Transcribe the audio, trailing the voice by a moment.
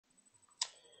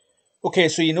Okay,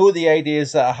 so you know the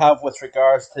ideas that I have with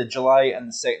regards to July and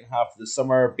the second half of the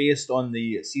summer, based on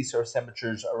the sea surface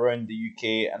temperatures around the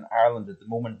UK and Ireland at the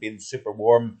moment being super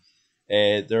warm.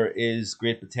 There is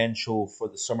great potential for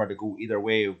the summer to go either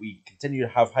way. We continue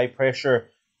to have high pressure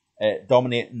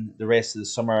dominating the rest of the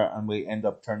summer, and we end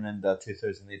up turning into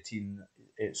 2018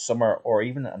 summer, or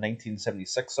even a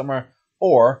 1976 summer,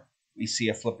 or we see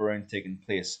a flip around taking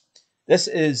place. This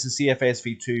is the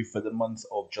CFSV2 for the month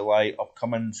of July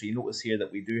upcoming. So you notice here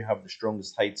that we do have the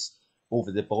strongest heights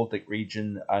over the Baltic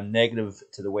region and negative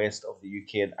to the west of the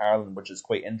UK and Ireland, which is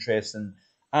quite interesting.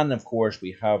 And of course,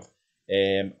 we have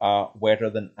a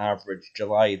wetter than average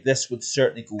July. This would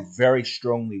certainly go very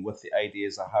strongly with the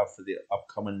ideas I have for the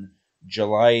upcoming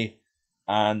July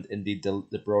and indeed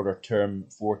the broader term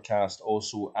forecast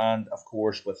also. And of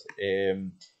course, with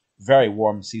very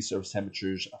warm sea surface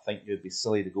temperatures, I think you'd be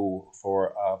silly to go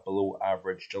for a below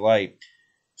average July.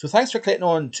 So thanks for clicking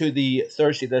on to the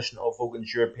Thursday edition of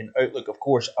Vogan's European Outlook. Of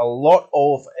course, a lot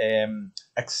of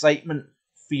excitement,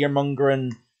 fear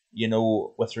mongering,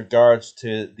 with regards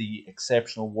to the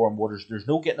exceptional warm waters. There's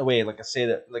no getting away. Like I say,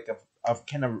 that like I've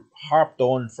kind of harped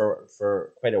on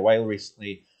for quite a while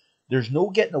recently. There's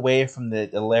no getting away from the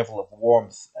level of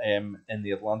warmth in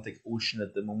the Atlantic Ocean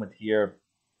at the moment here.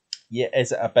 Yeah,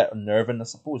 is it a bit unnerving? I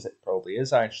suppose it probably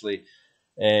is actually.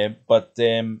 But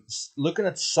looking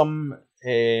at some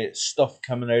stuff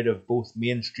coming out of both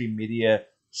mainstream media,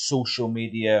 social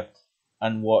media,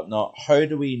 and whatnot, how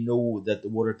do we know that the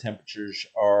water temperatures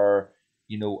are,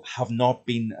 have not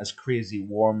been as crazy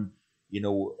warm,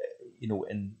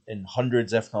 in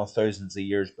hundreds, if not thousands of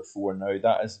years before now?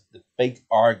 That is the big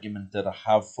argument that I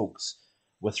have, folks,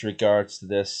 with regards to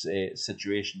this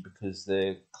situation, because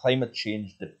the climate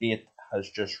change debate has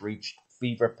just reached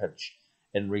fever pitch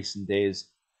in recent days,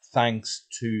 thanks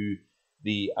to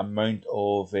the amount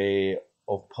of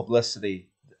publicity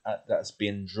that's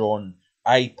being drawn.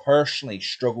 I personally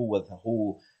struggle with the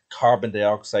whole carbon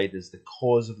dioxide as the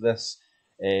cause of this.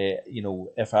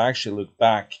 If I actually look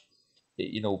back,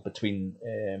 between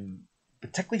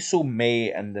particularly so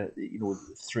May and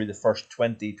through the first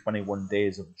 20-21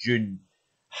 days of June,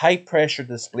 high pressure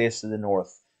displaced to the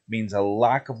north means a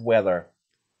lack of weather,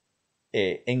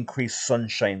 increased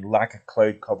sunshine, lack of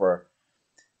cloud cover.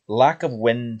 Lack of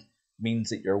wind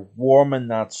means that you're warming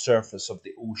that surface of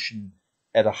the ocean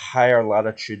at a higher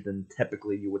latitude than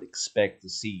typically you would expect to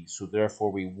see. So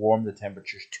therefore we warm the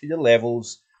temperatures to the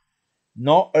levels,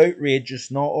 not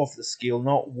outrageous, not off the scale,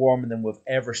 not warmer than we've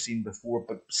ever seen before,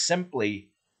 but simply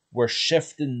we're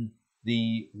shifting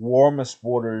the warmest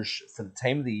waters for the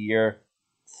time of the year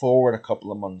forward a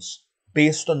couple of months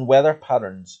based on weather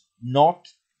patterns, not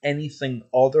anything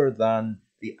other than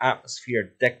the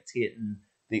atmosphere dictating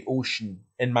the ocean,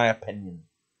 in my opinion.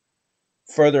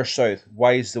 Further south,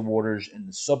 why is the waters in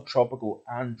the subtropical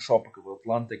and tropical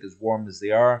Atlantic as warm as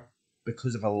they are?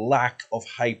 Because of a lack of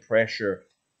high pressure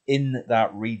in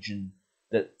that region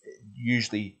that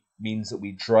usually means that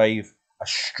we drive a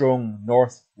strong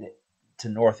north to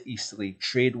northeasterly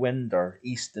trade wind or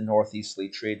east to northeasterly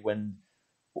trade wind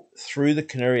through the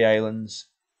Canary Islands,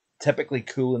 typically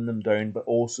cooling them down, but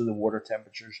also the water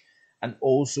temperatures, and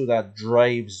also that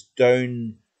drives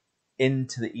down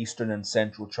into the eastern and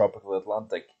central tropical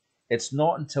Atlantic. It's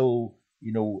not until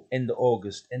into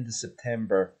August, into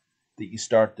September, that you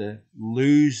start to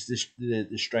lose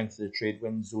the strength of the trade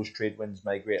winds. Those trade winds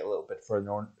migrate a little bit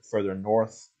further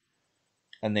north,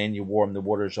 and then you warm the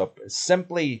waters up. It's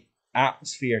simply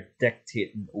atmosphere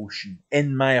dictating ocean,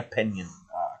 in my opinion.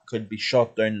 Could be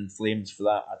shot down in flames for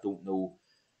that, I don't know.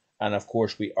 And of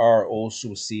course, we are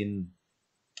also seeing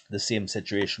the same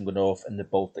situation going off in the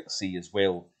Baltic Sea as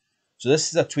well. So this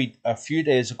is a tweet a few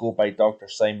days ago by Dr.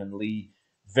 Simon Lee.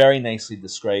 Very nicely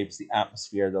describes the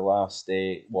atmosphere the last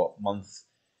month,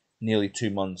 nearly 2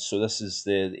 months. So this is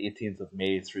the 18th of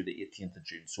May through the 18th of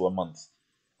June, so a month.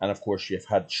 And of course, you've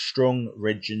had strong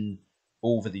ridging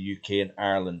over the UK and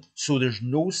Ireland. So there's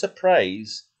no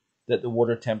surprise that the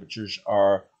water temperatures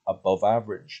are above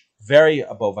average. Very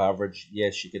above average.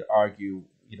 Yes, you could argue,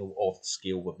 off the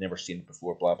scale, we've never seen it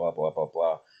before, blah, blah, blah, blah,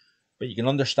 blah. But you can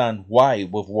understand why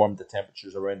we've warmed the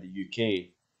temperatures around the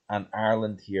UK and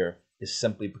Ireland here is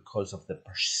simply because of the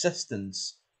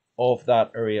persistence of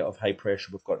that area of high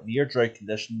pressure. We've got near drought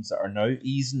conditions that are now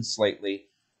easing slightly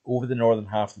over the northern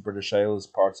half of the British Isles,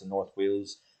 parts of North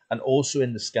Wales, and also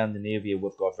in the Scandinavia,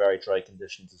 we've got very dry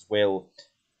conditions as well.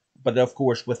 But of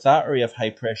course, with that area of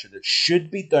high pressure that should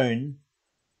be down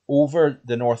over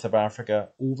the north of Africa,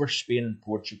 over Spain and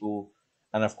Portugal,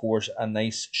 and of course a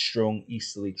nice strong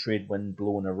easterly trade wind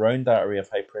blowing around that area of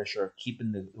high pressure,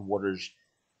 keeping the waters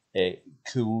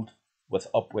cooled, with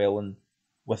upwelling,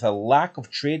 with a lack of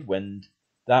trade wind.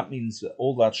 That means that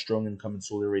all that strong incoming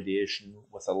solar radiation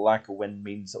with a lack of wind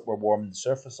means that we're warming the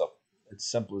surface up. It's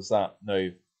simple as that. Now,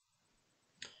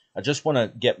 I just want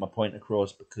to get my point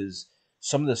across because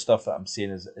some of the stuff that I'm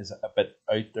saying is a bit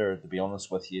out there, to be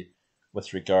honest with you,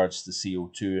 with regards to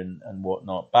CO2 and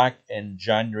whatnot. Back in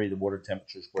January, the water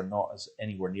temperatures were not as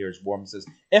anywhere near as warm as this.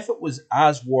 If it was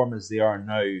as warm as they are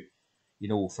now,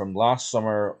 from last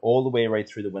summer all the way right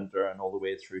through the winter and all the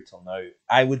way through till now,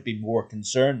 I would be more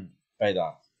concerned by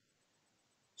that.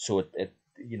 So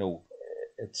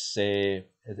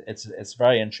it's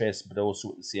very interesting, but also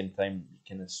at the same time you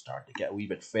kind of start to get a wee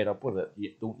bit fed up with it,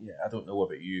 don't you? I don't know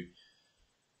about you,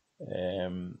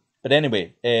 but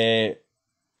anyway, where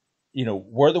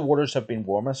the waters have been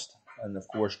warmest, and of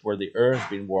course where the air has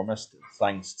been warmest,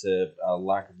 thanks to a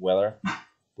lack of weather,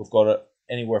 we've got it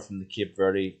anywhere from the Cape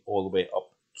Verde all the way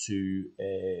up to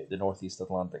the northeast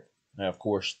Atlantic. Now, of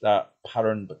course, that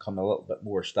pattern become a little bit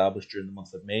more established during the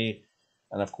month of May,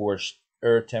 and of course,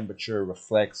 air temperature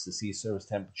reflects the sea surface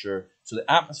temperature. So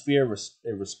the atmosphere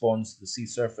responds to the sea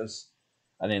surface,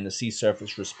 and then the sea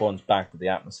surface responds back to the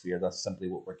atmosphere. That's simply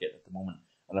what we're getting at the moment.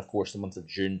 And of course, the month of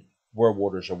June, where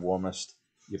waters are warmest,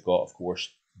 you've got, of course,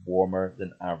 warmer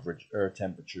than average air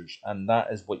temperatures, and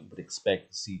that is what you would expect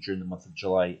to see during the month of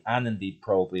July and indeed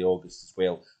probably August as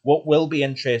well. What will be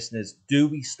interesting is, do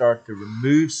we start to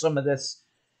remove some of this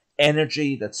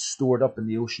energy that's stored up in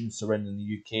the ocean surrounding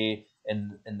the UK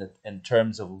in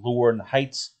terms of lowering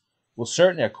heights? Well,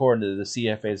 certainly according to the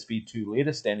CFSV2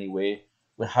 latest anyway,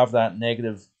 we have that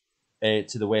negative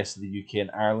to the west of the UK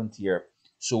and Ireland here.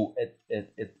 So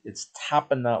it's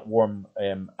tapping that warm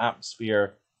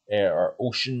atmosphere or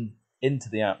ocean into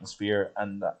the atmosphere,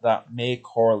 and that may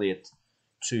correlate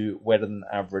to wetter than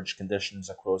average conditions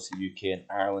across the UK and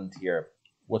Ireland here.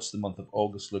 What's the month of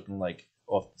August looking like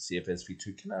off the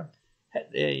CFSV2?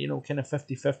 Kind of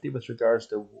 50-50 with regards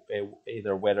to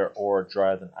either wetter or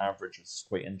drier than average. It's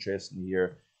quite interesting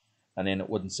here. And then it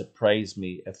wouldn't surprise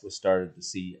me if we started to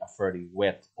see a fairly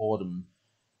wet autumn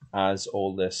as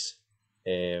all this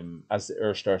as the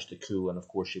air starts to cool, and of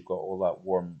course you've got all that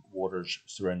warm waters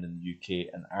surrounding the UK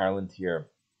and Ireland here.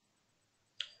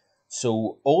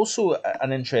 So also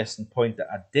an interesting point that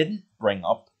I didn't bring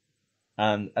up,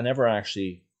 and I never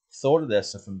actually thought of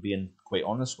this, if I'm being quite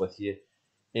honest with you,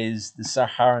 is the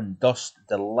Saharan dust,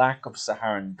 the lack of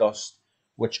Saharan dust,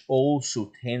 which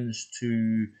also tends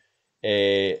to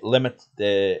limit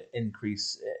the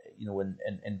increase,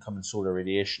 in incoming solar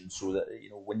radiation. So that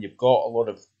when you've got a lot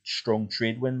of strong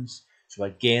trade winds, so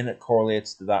again it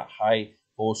correlates to that high,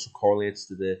 also correlates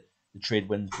to the trade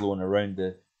winds blowing around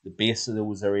the base of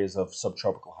those areas of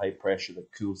subtropical high pressure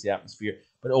that cools the atmosphere,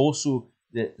 but also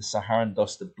the Saharan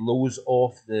dust that blows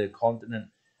off the continent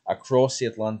across the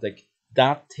Atlantic.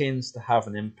 That tends to have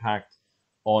an impact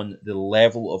on the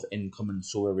level of incoming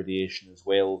solar radiation as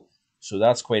well. So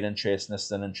that's quite interesting. This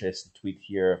is an interesting tweet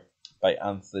here by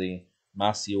Anthony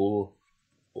Mastiola,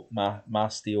 or my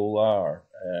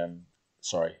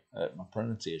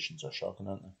pronunciations are shocking,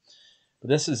 aren't they? But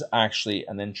this is actually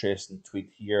an interesting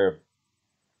tweet here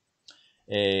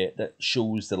that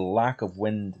shows the lack of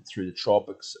wind through the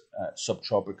tropics,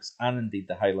 subtropics, and indeed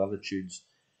the high latitudes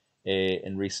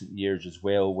in recent years as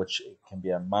well, which can be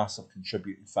a massive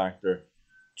contributing factor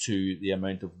to the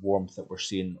amount of warmth that we're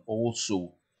seeing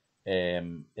also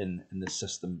in the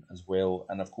system as well.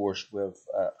 And of course, we've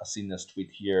seen this tweet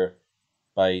here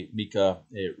by Mika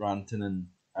Rantanen,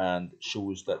 and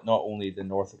shows that not only the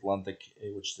North Atlantic,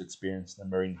 which is experiencing a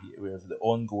marine heat wave, the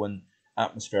ongoing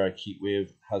atmospheric heat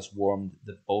wave has warmed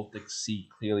the Baltic Sea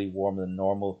clearly warmer than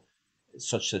normal.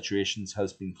 Such situations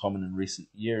has been common in recent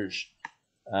years.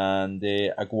 And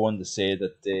I go on to say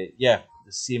that, the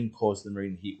same cause the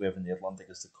marine heat wave in the Atlantic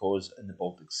is the cause in the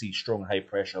Baltic Sea. Strong high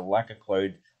pressure, lack of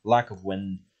cloud, lack of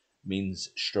wind means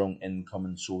strong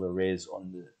incoming solar rays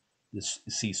on the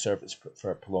sea surface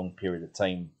for a prolonged period of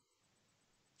time.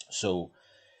 So,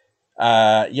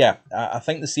 I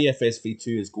think the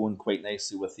CFSV2 is going quite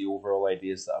nicely with the overall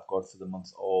ideas that I've got for the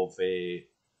month of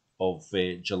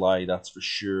July, that's for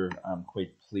sure. I'm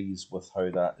quite pleased with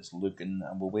how that is looking,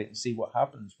 and we'll wait and see what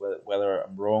happens, whether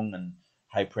I'm wrong and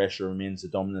high pressure remains the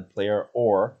dominant player,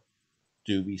 or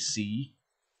do we see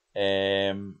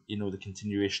the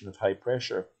continuation of high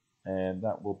pressure, and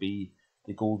that will be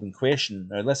the golden question.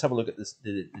 Now let's have a look at this,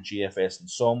 the GFS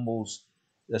ensembles.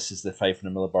 This is the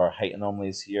 500 millibar height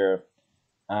anomalies here,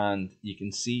 and you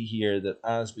can see here that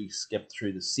as we skip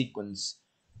through the sequence,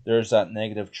 there's that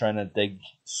negative trying to dig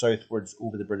southwards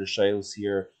over the British Isles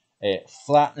here,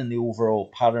 flattening the overall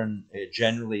pattern.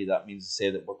 Generally, that means to say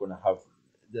that we're going to have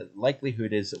the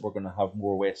likelihood is that we're going to have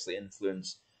more westerly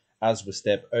influence as we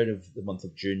step out of the month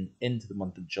of June into the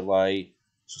month of July.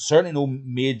 So certainly no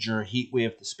major heat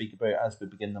wave to speak about as we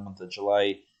begin the month of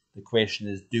July. The question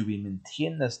is, do we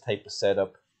maintain this type of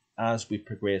setup as we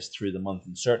progress through the month?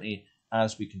 And certainly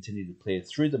as we continue to play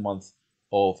through the month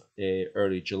of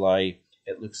early July,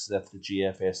 it looks as if the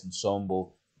GFS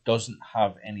ensemble doesn't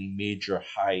have any major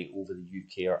high over the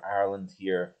UK or Ireland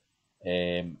here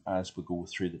as we go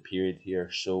through the period here.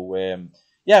 So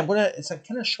yeah, it's a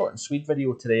kind of short and sweet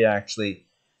video today actually.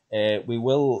 We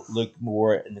will look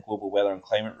more in the global weather and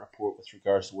climate report with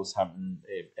regards to what's happening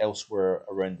elsewhere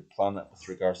around the planet with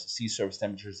regards to sea surface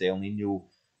temperatures, the El Nino,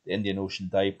 the Indian Ocean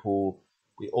dipole.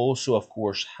 We also, of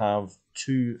course, have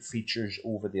two features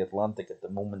over the Atlantic at the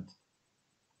moment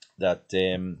that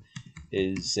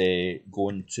is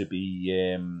going to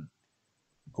be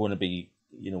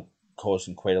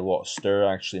causing quite a lot of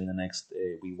stir actually in the next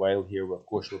wee while here. Of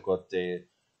course, we've got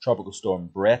Tropical Storm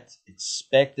Brett,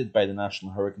 expected by the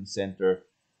National Hurricane Center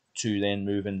to then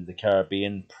move into the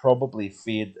Caribbean, probably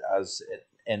fade as it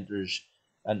enters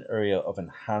an area of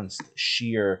enhanced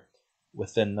shear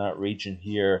within that region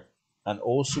here. And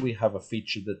also we have a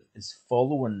feature that is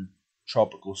following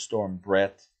Tropical Storm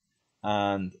Brett,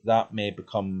 and that may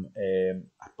become,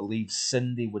 I believe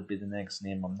Cindy would be the next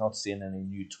name. I'm not seeing any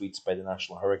new tweets by the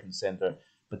National Hurricane Center,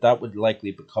 but that would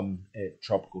likely become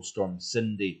Tropical Storm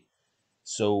Cindy.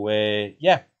 So,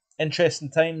 yeah, interesting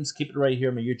times. Keep it right here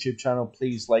on my YouTube channel.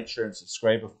 Please like, share, and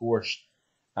subscribe, of course.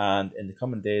 And in the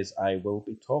coming days, I will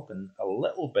be talking a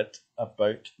little bit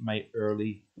about my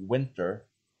early winter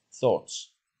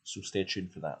thoughts. So stay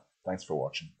tuned for that. Thanks for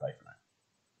watching. Bye for now.